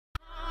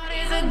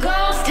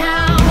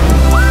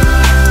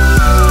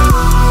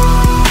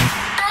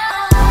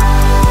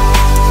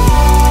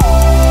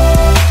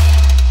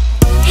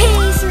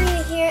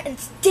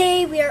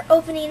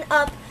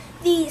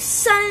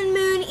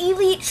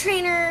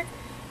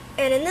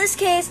And in this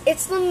case,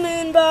 it's the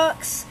moon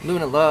box.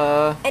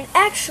 Lunala. And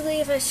actually,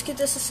 if I scoot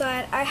this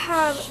aside, I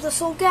have the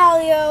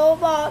Solgaleo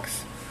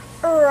box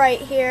right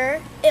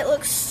here. It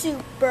looks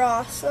super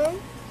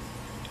awesome.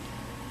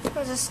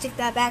 I'll just stick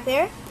that back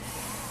there.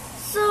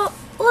 So,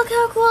 look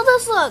how cool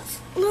this looks.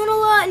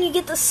 Lunala, and you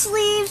get the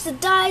sleeves, the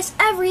dice,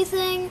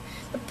 everything.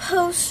 The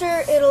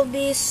poster, it'll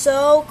be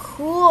so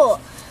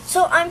cool.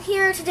 So, I'm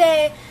here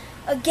today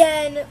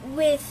again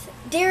with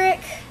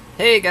Derek.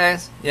 Hey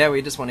guys. Yeah,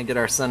 we just want to get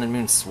our Sun and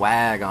Moon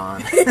swag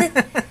on.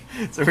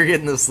 So we're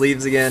getting those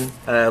sleeves again.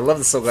 I love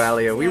the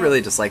Solgaleo. We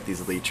really just like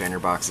these Elite Trainer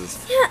boxes.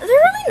 Yeah, they're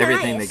really nice.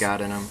 Everything they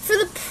got in them. For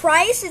the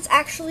price, it's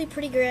actually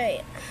pretty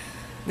great.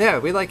 Yeah,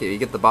 we like it. You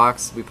get the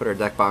box. We put our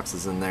deck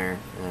boxes in there.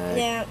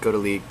 Yeah. Go to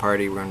League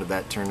Party. We're going to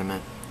that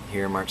tournament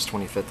here March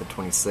 25th and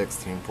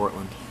 26th here in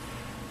Portland.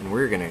 And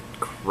we're going to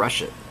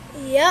crush it.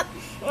 Yep.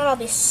 That'll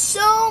be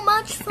so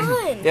much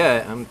fun.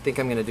 Yeah, I think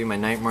I'm going to do my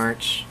Night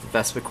March,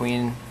 Vespa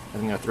Queen.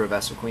 I'm going to throw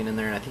Vespa Queen in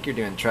there, and I think you're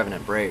doing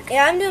Trevenant Break.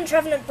 Yeah, I'm doing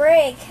Trevenant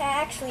Break.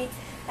 I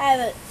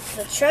have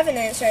the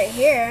Trevenants right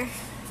here.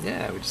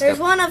 Yeah, we just There's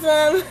got one of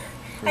them.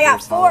 I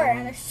got 4, Hollow.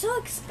 and they're so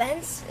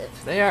expensive.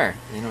 They are.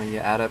 You know, you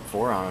add up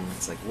 4 on them,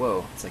 it's like,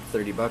 whoa, it's like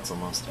 $30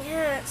 almost.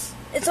 Yeah,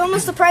 it's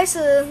almost the price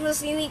of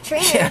this Elite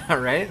Trainer. Yeah,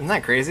 right? Isn't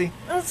that crazy?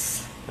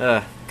 That's...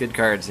 Good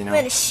cards, you know.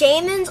 Man,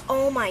 Shamans,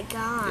 oh my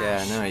gosh.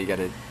 Yeah, no, you got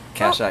to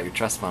cash out your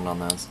trust fund on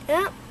those.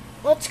 Yeah,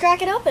 let's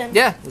crack it open.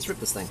 Yeah, let's rip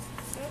this thing.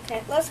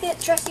 Okay, let's get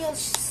trusty old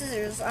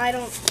scissors. I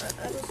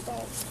just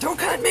don't. Don't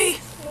cut me!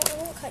 No, I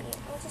won't cut you.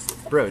 I'll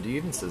just... Bro, do you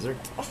even scissor?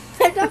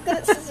 I'm not good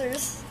at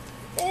scissors.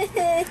 I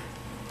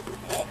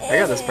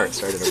got this part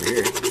started over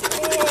here.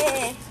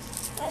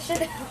 That should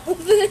help.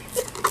 No,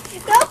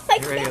 I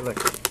Here, right here, can't. look.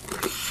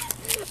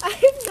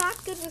 I'm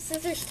not good with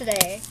scissors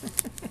today.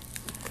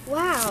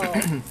 Wow.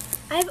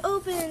 I've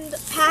opened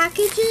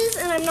packages,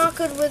 and I'm not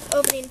good with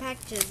opening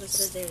packages with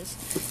scissors.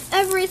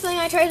 Everything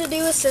I try to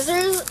do with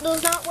scissors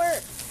does not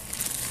work.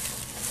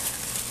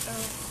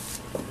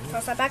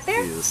 Toss that back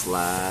there. Do the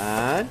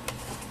slide.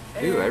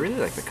 Ooh, I really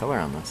like the color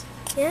on this.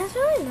 Yeah, it's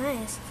really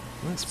nice.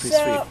 Looks pretty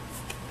sweet.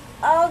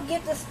 I'll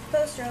get this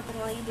poster open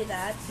while you do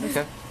that.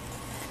 Okay.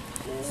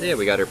 So yeah,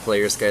 we got our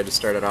player's guide to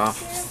start it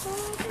off.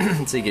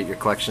 So you get your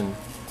collection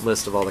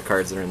list of all the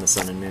cards that are in the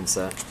Sun and Moon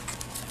set.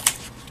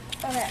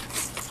 Okay.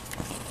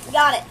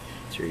 Got it.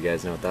 Sure you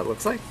guys know what that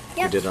looks like?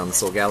 Yep. We did it on the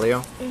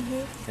Solgaleo.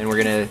 And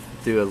we're going to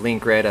do a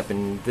link right up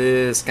in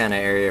this kind of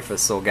area for the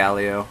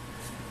Solgaleo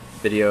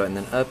video, and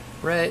then up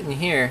right in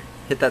here,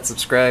 hit that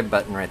subscribe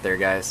button right there,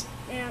 guys.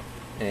 Yeah.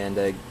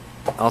 And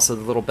also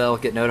the little bell,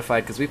 get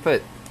notified, because we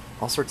put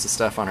all sorts of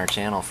stuff on our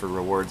channel for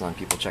rewards on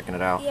people checking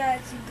it out. Yeah,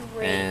 it's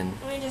great. And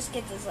let me just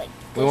get this, like...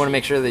 we want to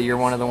make sure that you're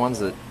one of the ones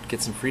that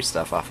get some free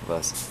stuff off of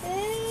us.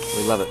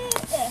 We love it.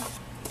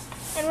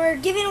 And we're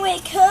giving away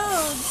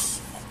codes.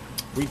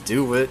 We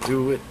do it,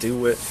 do it,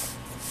 do it.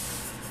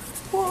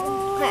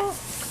 Okay.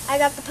 I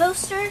got the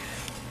poster.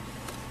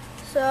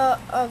 So,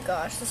 oh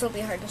gosh, this will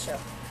be hard to show.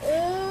 I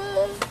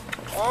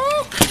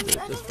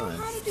don't know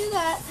how to do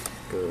that.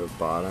 Go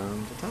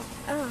bottom to top.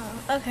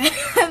 Oh, okay.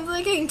 I'm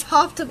looking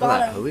top to Well,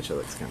 that bottom. Halicha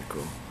looks kind of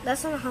cool.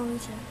 That's not a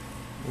Halicha.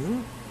 Isn't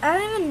it? I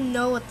don't even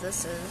know what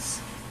this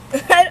is.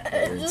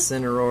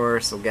 Incineroar,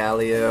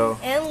 Solgaleo.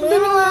 And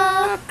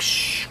Lunala.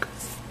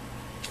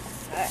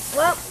 Alright,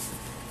 well,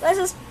 let's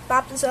just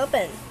pop this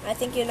open. I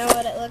think you know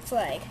what it looks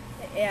like.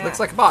 Yeah. Looks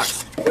like a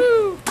box.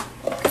 Woo.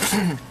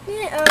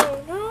 Yeah,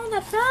 oh, no,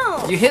 that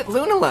fell. You hit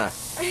Lunala.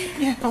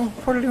 Yeah, oh,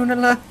 poor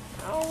Lunala.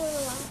 Oh,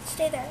 Lunala.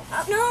 Stay there.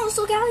 Oh, no,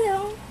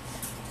 Solgaleo.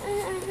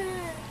 There we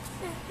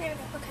go.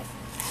 Okay.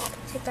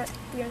 Take that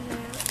weird thing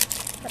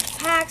out. Got the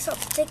packs. I'll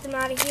take them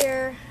out of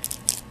here.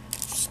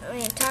 I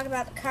mean, talk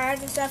about the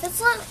cards and stuff.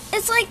 It's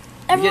like You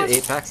everyone. get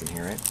 8 packs in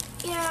here, right?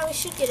 Yeah, we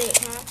should get 8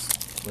 packs.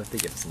 What if they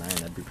give us 9?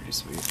 That'd be pretty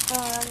sweet.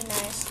 Oh, that'd be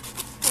nice.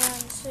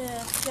 1, 2,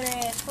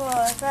 3,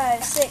 4,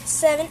 5, 6,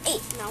 7,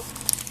 8. No.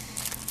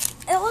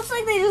 It looks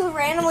like they just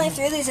randomly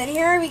threw these in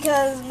here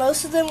because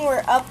most of them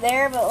were up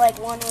there, but like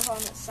one was on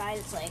the side.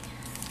 It's like,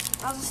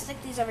 I'll just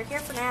stick these over here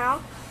for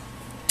now.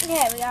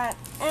 Okay, we got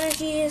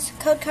energies,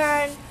 code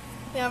card,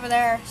 be over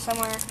there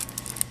somewhere.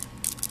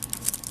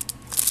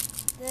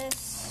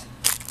 This.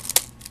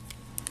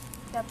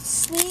 Got the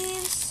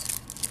sleeves.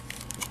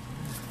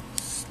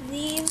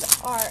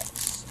 Sleeves are,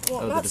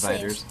 well, Oh, the not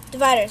dividers. sleeves.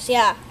 Dividers,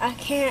 yeah. I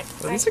can't.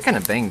 Well, these are kind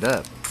of banged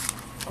up.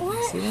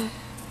 What? See that?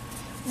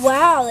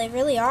 Wow, they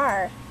really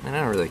are. And I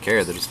don't really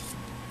care. They're just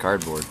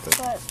cardboard, but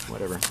But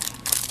whatever.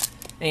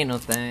 Ain't no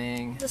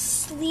thing. the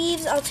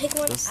sleeves, I'll take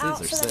one Those out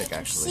sleeves are so that sick, you can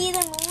actually. see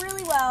them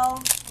really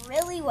well.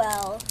 Really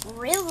well.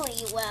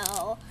 Really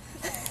well.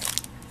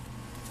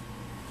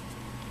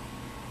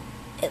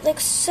 It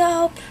looks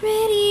so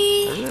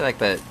pretty. I really like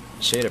that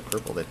shade of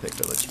purple they picked.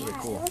 It looks really Yeah,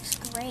 cool. it looks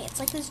great. It's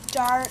like this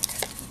dark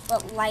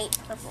but light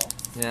purple.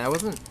 Yeah, I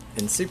wasn't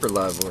in super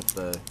love with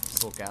the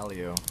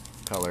Solgaleo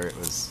color.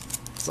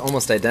 It's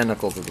almost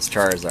identical to this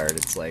Charizard.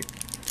 It's like,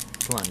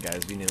 come on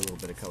guys, we need a little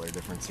bit of color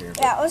difference here.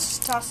 Yeah, let's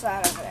just toss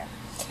that over there.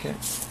 Okay.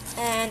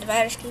 And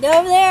dividers can go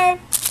over there.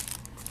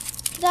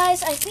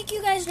 dice. I think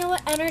you guys know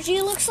what energy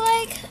looks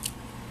like.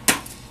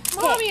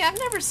 Mommy, I've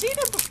never seen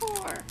it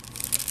before.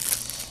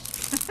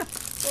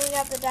 Then we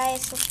got the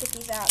dice. Let's get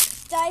these out.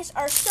 Dice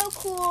are so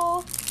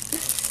cool.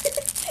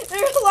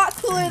 They're a lot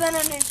cooler than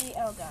energy.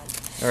 Oh, God.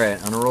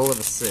 Alright, on a roll of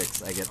a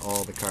 6, I get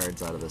all the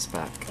cards out of this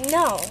pack.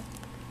 No.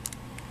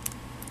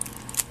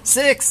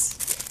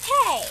 6!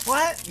 Hey!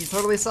 What? You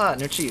totally saw it.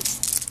 No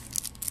cheats.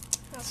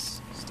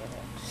 That's stupid.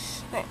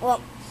 Alright,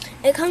 well,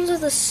 it comes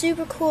with a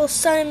super cool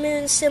sun and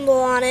moon symbol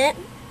on it.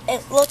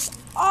 It looks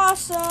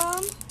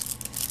awesome.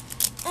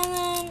 And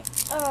then,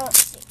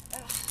 let's see.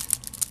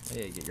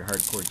 Yeah, you get your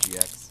hardcore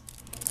GX.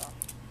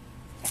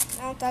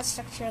 No, that's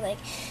stuck to your leg.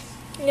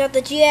 You got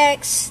the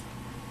GX.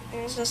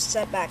 There's just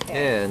set back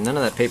there. Yeah, none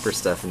of that paper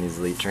stuff in these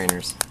elite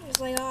trainers. It's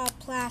like all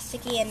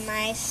plasticky and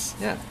nice.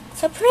 Yeah.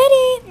 So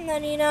pretty. And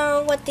then you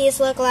know what these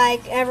look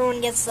like.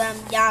 Everyone gets them.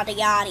 Yada,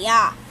 yada,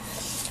 yada.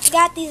 We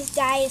got these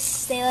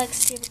dice. They look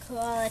super cool.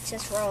 Let's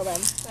just roll them.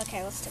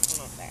 Okay, let's stick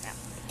them over there now.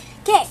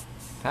 Okay.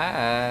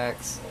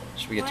 Packs.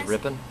 Should we get to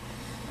ripping?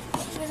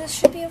 This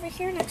should be over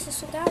here next to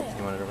Solgaleo.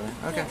 You want it over there?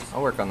 Okay, Yes.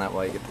 I'll work on that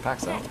while you get the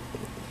packs out.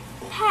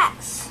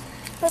 Packs.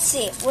 Let's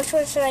see. Which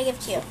one should I give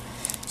to you?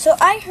 So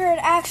I heard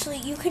actually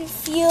you can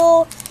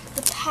feel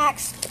the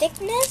pack's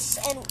thickness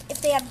and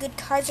if they have good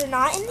cards or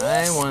not in these.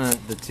 I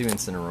want the 2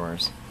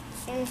 Incineroars.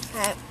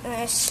 Okay.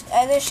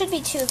 There should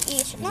be 2 of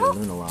each. These No, are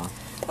Lunala.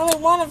 only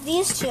 1 of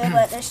these 2,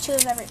 but there's 2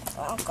 of every.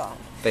 Oh God.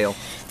 Fail.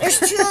 There's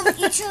 2 of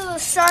each of the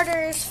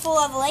starters full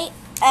of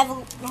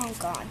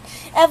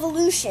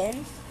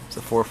evolution.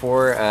 So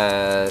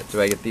 4-4.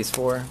 Do I get these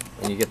 4?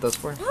 And you get those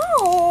 4?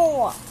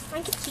 No, I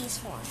get these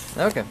 4.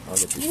 Okay, I'll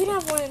get these You 4.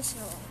 can have 1 in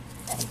snow,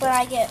 but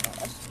I get.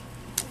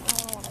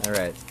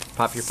 Alright,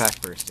 pop your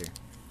pack first here.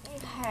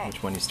 Okay.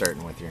 Which one you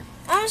starting with here?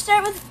 I'm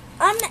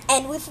gonna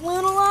end with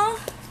Lunala.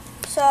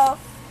 So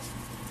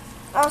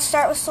I'll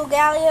start with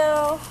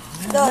Solgaleo,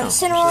 go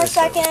Incineroar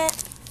second,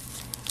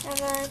 and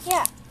then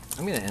yeah.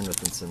 I'm gonna end with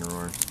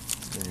Incineroar.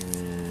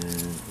 And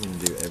I'm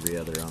gonna do every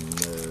other on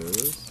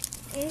those.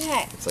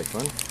 Okay. Looks like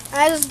fun.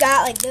 I just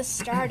got like this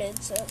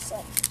started, so it's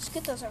like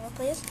scoot those over,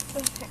 please.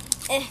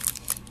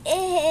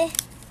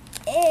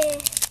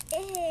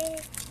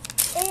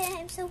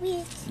 I'm so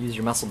weak. Use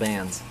your muscle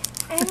bands.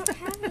 I don't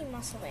have any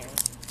muscle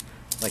bands.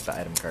 Like the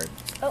item card.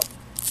 Oh,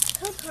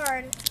 code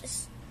card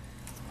is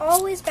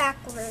always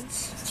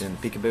backwards. It's in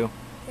Peekaboo.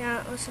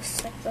 Yeah, let's just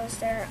stick those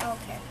there.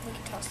 Okay, we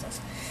can toss those.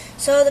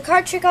 So the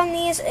card trick on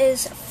these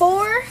is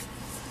 4,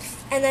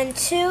 and then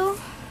 2.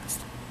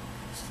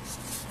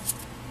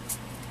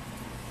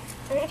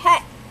 Okay.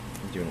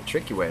 You're doing it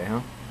tricky way,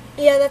 huh?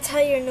 Yeah, that's how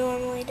you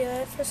normally do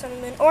it for Sun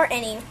and Moon, or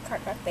any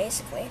card deck,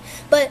 basically.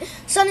 But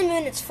Sun and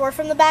Moon, it's 4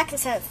 from the back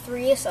instead of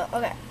 3, so,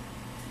 okay.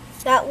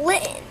 Got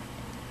Litten,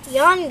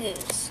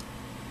 Yongoose,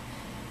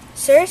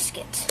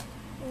 Surskit,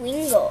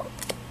 Wingull,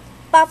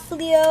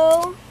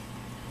 Popplio,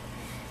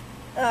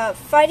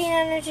 Fighting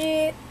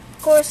Energy,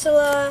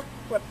 Corsola,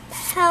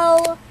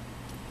 Repel,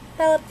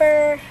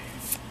 Pelipper,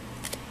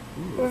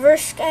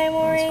 Reverse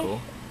Skymori. That's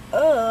cool.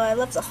 Oh, I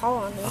love the hull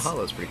on The this.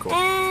 hollow's pretty cool.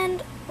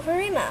 And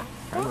Harima.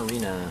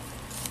 Primarina.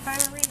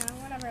 Primarina,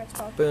 whatever it's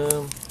called.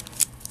 Boom.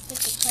 Put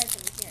the cards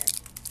in here.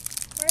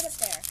 Right up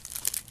there.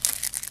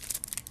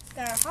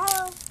 Got a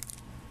hollow.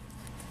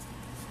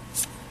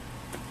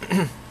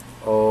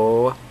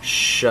 Oh,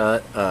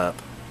 shut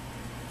up.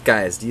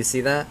 Guys, do you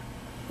see that?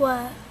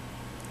 What?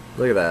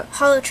 Look at that.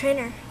 Hollow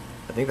trainer.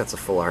 I think that's a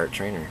full heart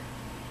trainer.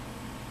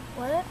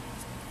 What?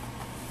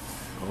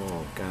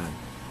 Oh, God.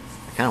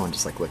 I kind of want to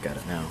just, like, look at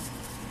it now.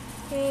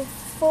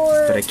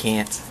 4. But I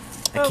can't.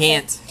 I Okay.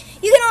 can't.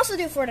 You can also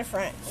do 4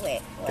 different.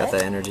 Wait, what? Got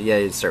that energy. Yeah,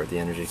 you start with the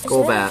energy. Is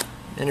Golbat.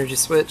 Energy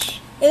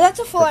switch. Yeah, that's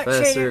a full art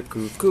Professor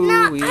trainer. Kukui.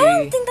 No, I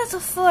don't think that's a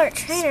full art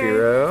trainer.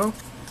 Spiro.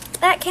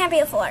 That can't be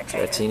a full art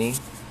trainer. Dratini.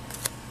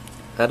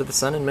 Out of the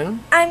Sun and Moon?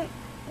 I'm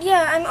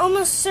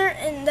almost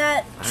certain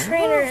that I don't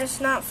trainer know.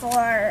 is not full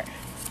art.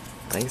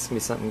 I think it's going to be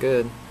something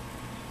good.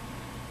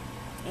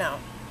 No,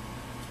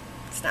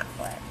 it's not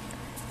full art.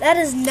 That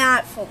is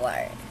not full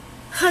art.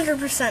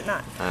 100%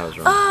 not. I was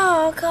wrong.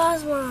 Oh,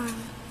 Cosmon.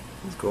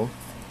 That's cool.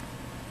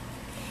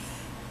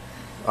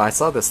 Oh, I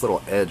saw this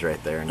little edge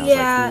right there, and I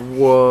Yeah, was like,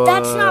 what?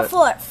 that's not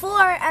full art. Full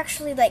art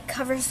actually like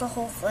covers the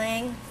whole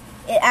thing.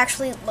 It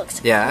actually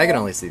looks Yeah, cool. I can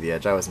only see the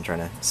edge. I wasn't trying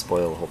to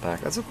spoil the whole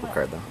pack. That's a cool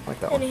card, though. I like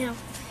that one. Anyhow,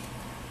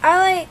 I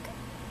like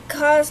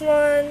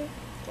Cosmon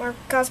or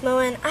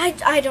Cosmoan.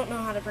 I don't know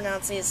how to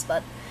pronounce these,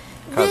 but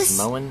this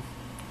Cosmoan?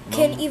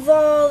 can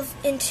evolve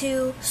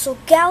into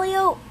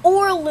Solgaleo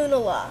or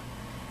Lunala.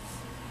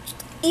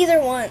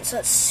 Either one, so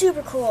it's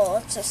super cool.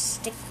 Let's just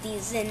stick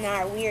these in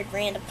our weird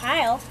random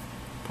pile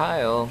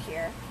Pile.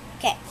 here.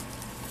 Okay,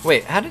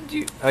 Wait, how did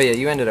you... Oh, yeah,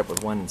 you ended up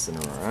with 1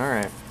 Incineroar.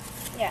 Alright.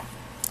 yeah.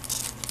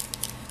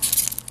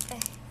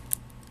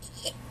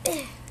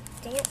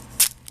 Dang it.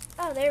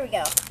 Oh, there we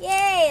go.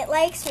 Yay, it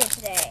likes me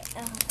today.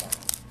 Oh, God.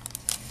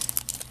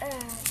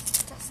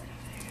 Toss that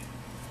over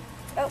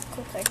there. Oh,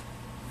 cool card.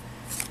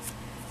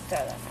 Throw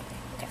that away.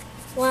 Okay.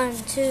 1,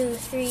 2,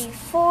 3,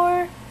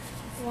 4.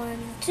 1,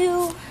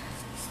 2.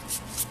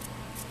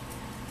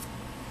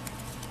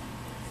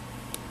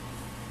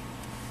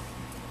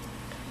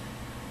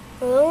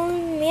 Hello,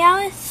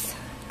 Meowth.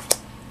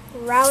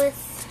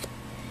 Rowlith.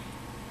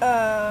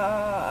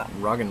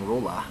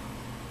 Roggenrola.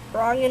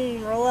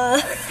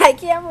 I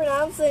can't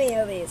pronounce any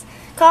of these.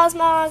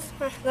 Cosmog.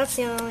 That's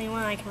the only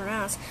one I can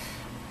pronounce.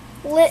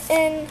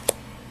 Litten.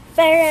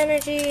 Fire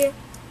Energy.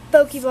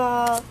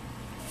 Pokeball.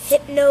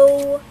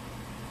 Hypno.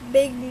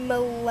 Big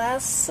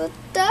Molesta?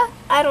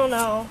 I don't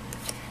know.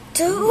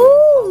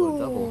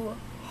 Double.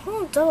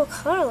 Oh, double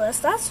colorless.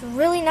 That's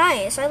really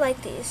nice. I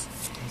like these.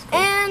 Cool.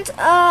 And,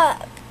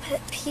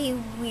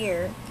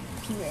 P-Weir.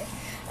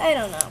 I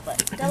don't know,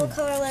 but double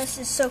colorless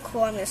is so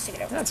cool. I'm going to stick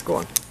it over. That's cool. I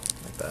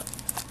like that.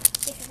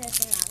 I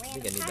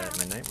think I need that in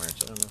my Night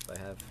March. I don't know if I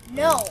have.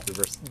 No.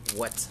 Reverse.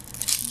 What?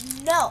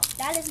 No,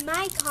 that is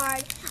my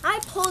card. I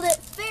pulled it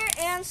fair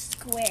and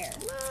square.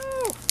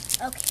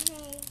 No.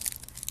 Okay.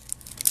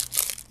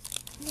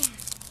 Now,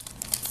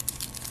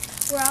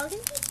 we're all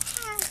going to be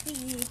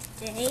happy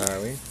today. Are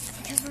we?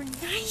 Because we're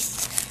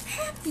nice,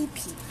 happy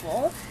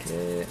people.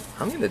 Okay.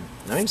 I'm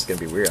just gonna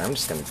be weird. I'm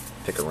just gonna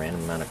pick a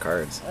random amount of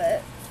cards.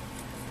 What?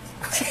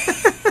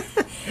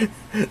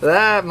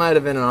 That might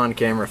have been an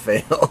on-camera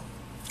fail.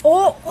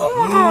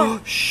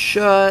 Oh.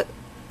 Shut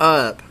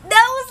up.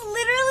 That was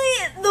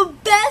literally the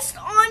best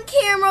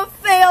on-camera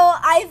fail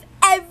I've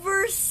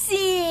ever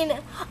seen. A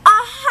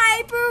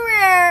hyper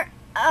rare.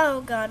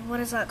 Oh God,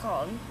 what is that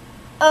called?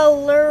 A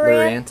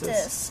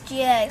Lurantis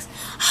GX.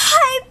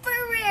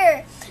 Hyper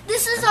rare.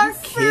 This is our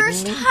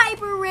first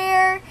hyper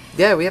rare.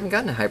 Yeah, we haven't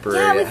gotten a hyper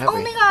rare yet, we've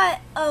only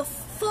got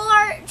full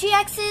art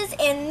GXs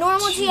and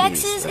normal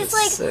GXs. It's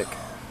like, sick.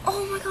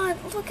 Oh my God,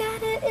 look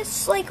at it.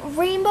 It's like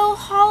rainbow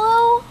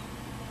hollow.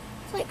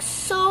 It's like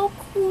so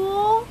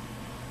cool.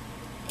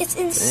 It's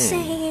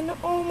insane. Dang.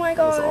 Oh my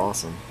God. That's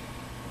awesome.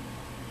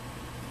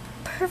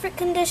 Perfect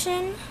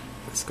condition.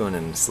 It's going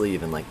in the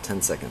sleeve in like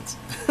 10 seconds.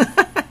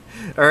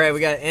 Alright, we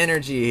got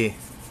Energy,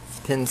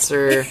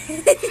 Pinsir,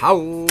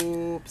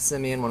 Haup,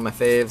 Simeon, one of my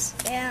faves.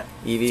 Yeah.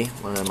 Eevee,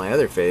 one of my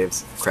other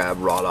faves.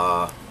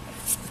 Crabrawler,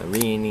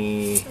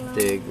 Arini,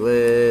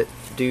 Diglett,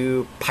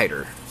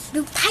 Dewpider.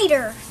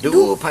 Dewpider.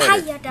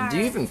 Dewpider. Do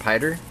you even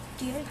Pider?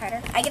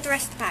 I get the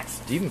rest of the packs.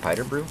 Do you even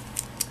Pider, Brew?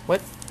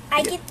 What?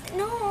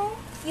 No.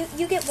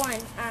 You get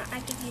one. I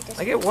give you this.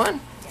 I get one?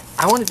 Yeah.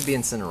 I want it to be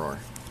Incineroar.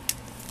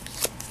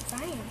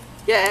 Fine.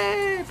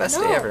 Yay! Best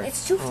day ever.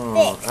 It's too thick.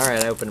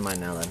 Alright, I opened mine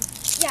now then.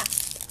 Yeah.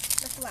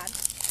 That's allowed.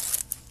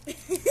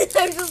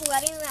 I'm just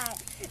letting that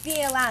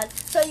be allowed.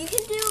 So you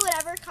can do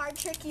whatever card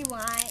trick you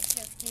want.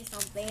 Just do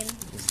something.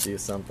 Just do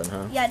something,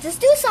 huh? Yeah,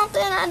 just do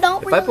something. I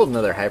don't If I pulled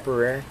another hyper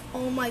rare,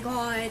 oh my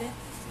God.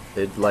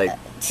 it'd like,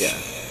 yeah.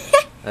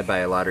 I'd buy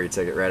a lottery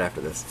ticket right after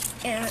this.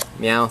 Yeah.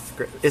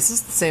 Meowth. Is this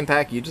the same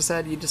pack you just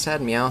had? You just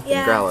had Meowth Yeah.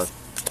 and Growlithe.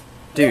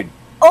 Dude.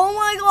 Oh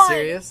my God.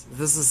 Serious?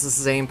 This is the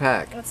same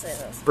pack. Let's say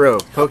this. Bro,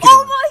 Pokemon.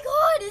 Oh my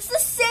God, it's the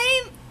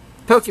same.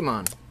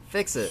 Pokemon.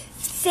 Fix it.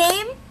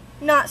 Same,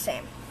 not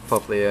same.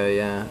 Poplio,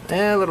 yeah.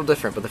 A little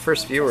different, but the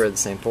first few were the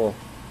same pull.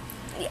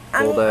 Yeah,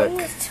 I'm Golduck.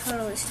 just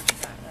totally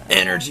stupid.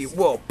 Energy.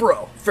 Whoa,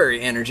 bro.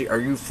 Fairy Energy. Are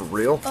you for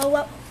real? Oh,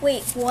 well,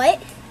 wait,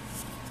 what?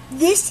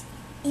 This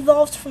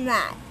evolved from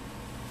that.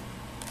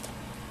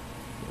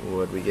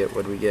 What'd we get?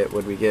 What'd we get?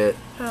 What'd we get?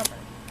 Hold on.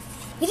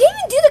 You didn't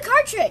even do the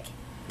card trick.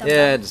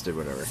 Yeah, I just did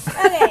whatever.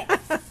 Okay.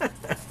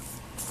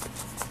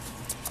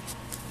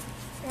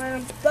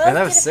 And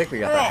that was sick. We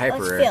got that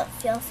hyper rare.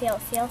 Let's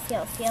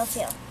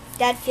feel.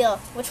 Dad, feel.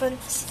 Which one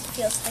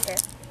feels thicker?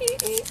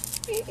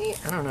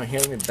 I don't know. Here,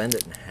 let me bend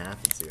it in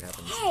half and see what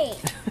happens. Hey,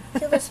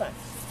 feel this one.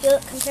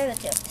 Compare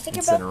the two. Stick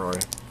your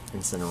both.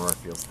 Incineroar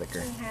feels thicker.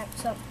 Okay,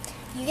 so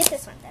you get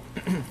this one then.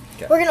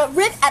 Okay. We're gonna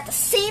rip at the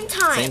same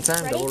time. Same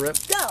time, ready? double rip.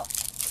 Go.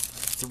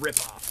 It's a rip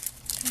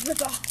off.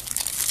 Rip off.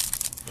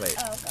 Wait.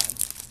 Oh God.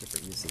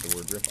 Different use of the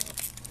word rip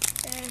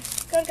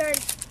off. Good card.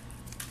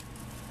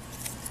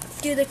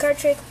 Do the card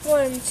trick.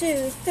 1, 2,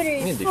 3,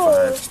 I'm gonna do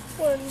 4. 5.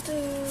 1,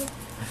 2.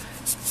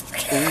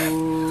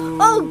 Ooh.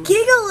 Oh,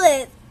 Giggle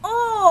It!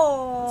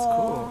 Oh! That's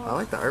cool. I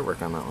like the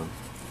artwork on that one.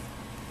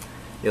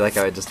 You like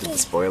how I just did the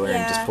spoiler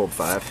and just pulled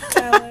 5?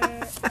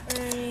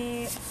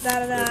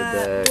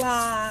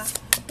 Blah,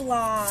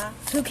 blah.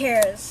 Who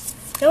cares?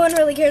 No one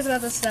really cares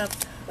about this stuff.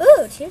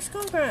 Ooh, Team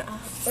Skull Grunt.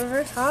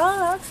 Reverse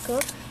hollow, that's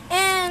cool.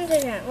 And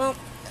again, well.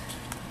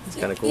 It's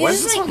kind of cool. Why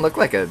does this one look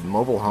like a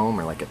mobile home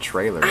or like a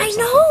trailer or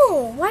something? I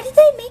know! Why did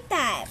they make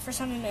that for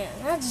some reason?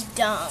 That's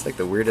dumb. It's like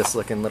the weirdest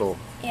looking little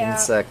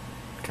insect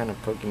kind of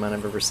Pokemon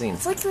I've ever seen.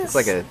 It's like this. It's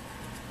like a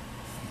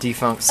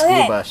defunct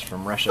school bus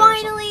from Russia or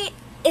something. Finally,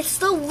 it's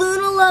the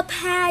Lunala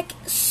pack.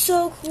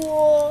 So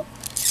cool.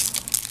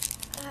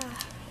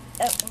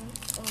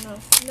 Oh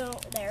no,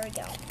 there we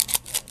go.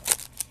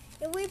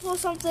 If we pull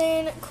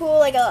something cool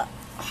like a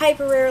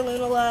hyper rare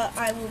Lunala,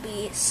 I will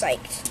be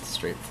psyched.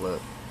 Straight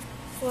flip.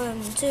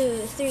 1,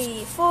 2,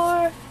 3,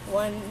 4.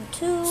 1,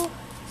 2.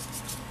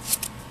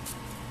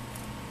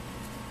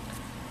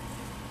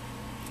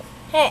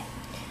 Hey.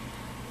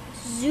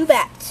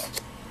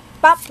 Zubat.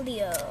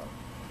 Poplio.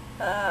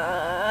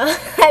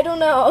 I don't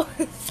know.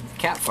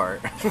 Cat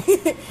fart.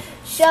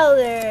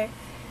 Shelter.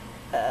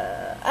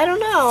 I don't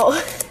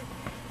know.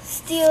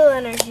 Steel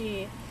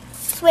Energy.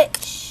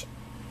 Switch.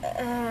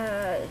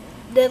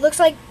 It looks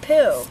like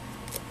poo.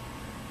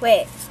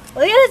 Wait,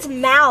 look at its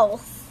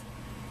mouth.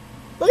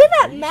 Look at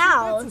that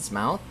mouth. Sure that's its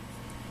mouth?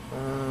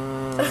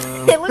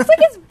 It looks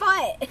like its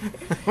butt.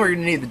 We're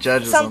gonna need the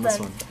judges on this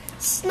one.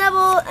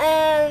 Snubble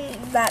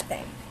and that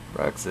thing.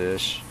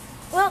 Roxish.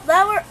 Well,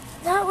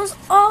 that was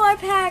all our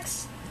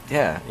packs.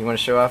 Yeah, you want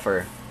to show off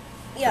our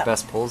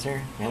best pulls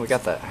here? Man, we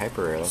got that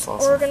hyper rare. That's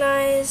awesome.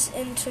 Organize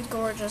into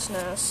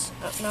gorgeousness.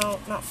 No,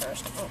 not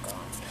first. Oh god,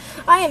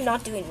 I am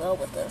not doing well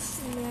with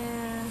this.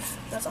 Nah,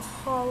 that's a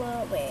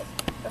hollow. Wait,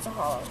 that's a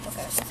hollow.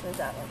 Okay, let's move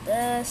that like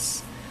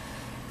this,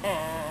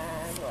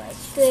 and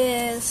like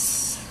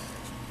this.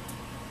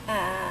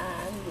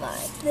 And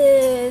like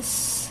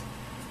this,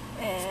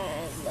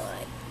 and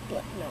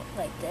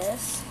like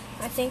this.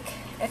 I think.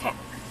 Okay.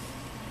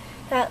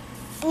 That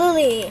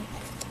Lily,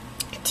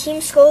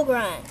 Team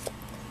Skullgrunt,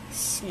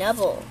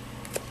 Snubble,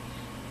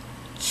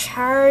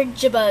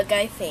 Chargebug.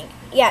 I think.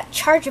 Yeah,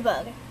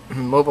 Chargebug.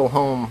 Mobile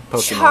home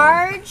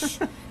Pokemon.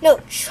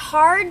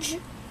 Charge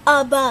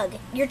a bug.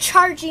 You're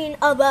charging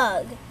a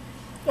bug.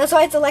 That's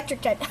why it's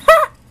electric type.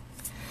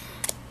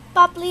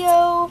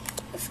 Poplio,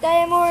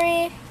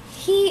 Skyamori.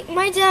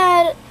 My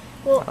dad,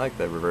 well, I like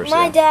that reverse.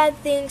 My dad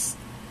thinks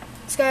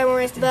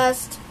Skymore is the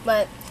best,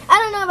 but I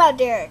don't know about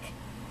Derek.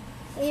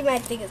 He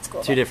might think it's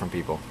cool. Two different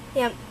people.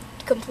 Yeah,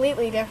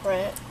 completely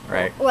different.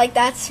 Right. Like,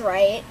 that's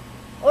right.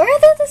 Or are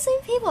they the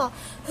same people?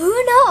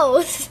 Who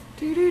knows?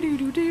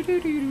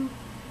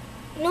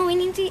 No, we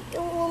need the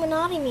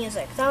Illuminati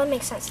music. That would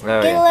make sense. Oh,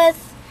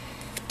 Gigalith,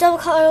 Double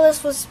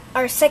Colorless was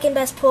our second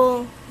best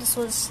pull. This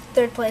was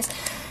third place.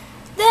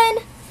 Then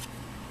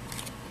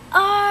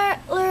our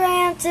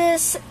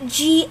Lurantis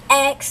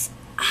GX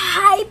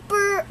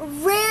hyper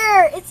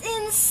rare. It's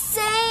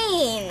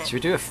insane. Should we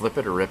do a flip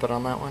it or rip it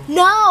on that one?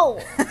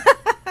 No.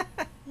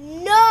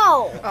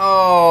 No.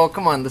 Oh,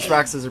 come on. Let's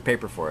rock, scissors,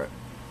 paper for it.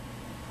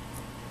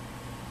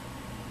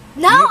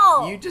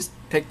 No. You just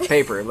picked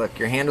paper. Look,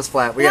 your hand is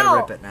flat. We gotta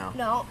rip it now.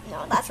 No,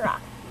 that's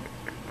rock.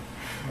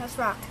 That's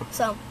rock.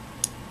 So,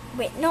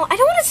 wait, no, I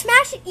don't want to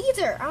smash it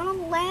either. I want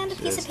to land a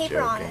piece of paper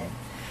on it.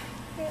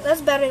 That's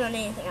better than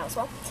anything else.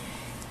 Well,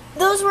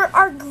 those were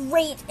our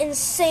great,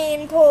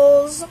 insane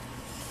pulls.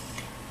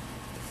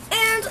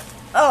 And,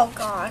 oh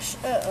gosh,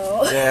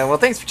 Yeah, well,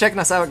 thanks for checking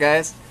us out,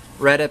 guys.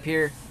 Right up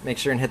here, make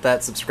sure and hit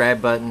that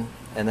subscribe button,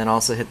 and then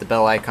also hit the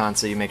bell icon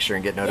so you make sure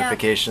and get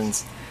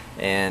notifications.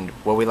 And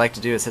what we like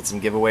to do is hit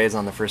some giveaways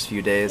on the first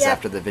few days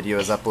after the video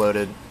is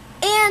uploaded.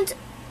 And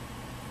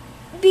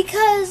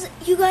because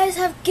you guys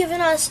have given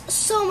us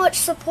so much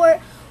support,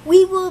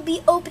 we will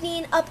be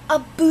opening up a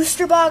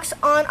booster box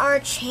on our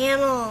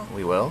channel.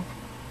 We will?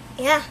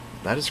 Yeah.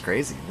 That is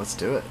crazy. Let's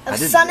do it. Of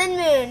Sun and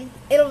Moon.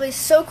 It'll be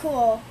so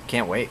cool.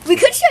 Can't wait. We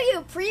could show you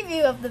a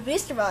preview of the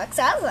booster box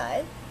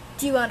outside.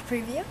 Do you want a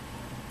preview?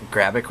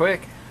 Grab it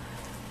quick.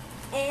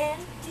 And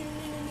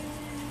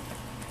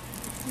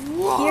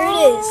here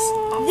it is.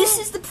 This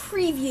is the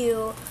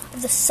preview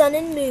of the Sun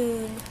and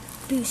Moon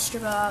booster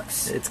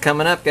box. It's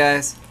coming up,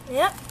 guys.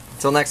 Yep.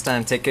 Until next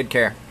time, take good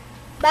care.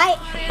 Bye.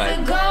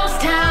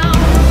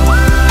 Bye.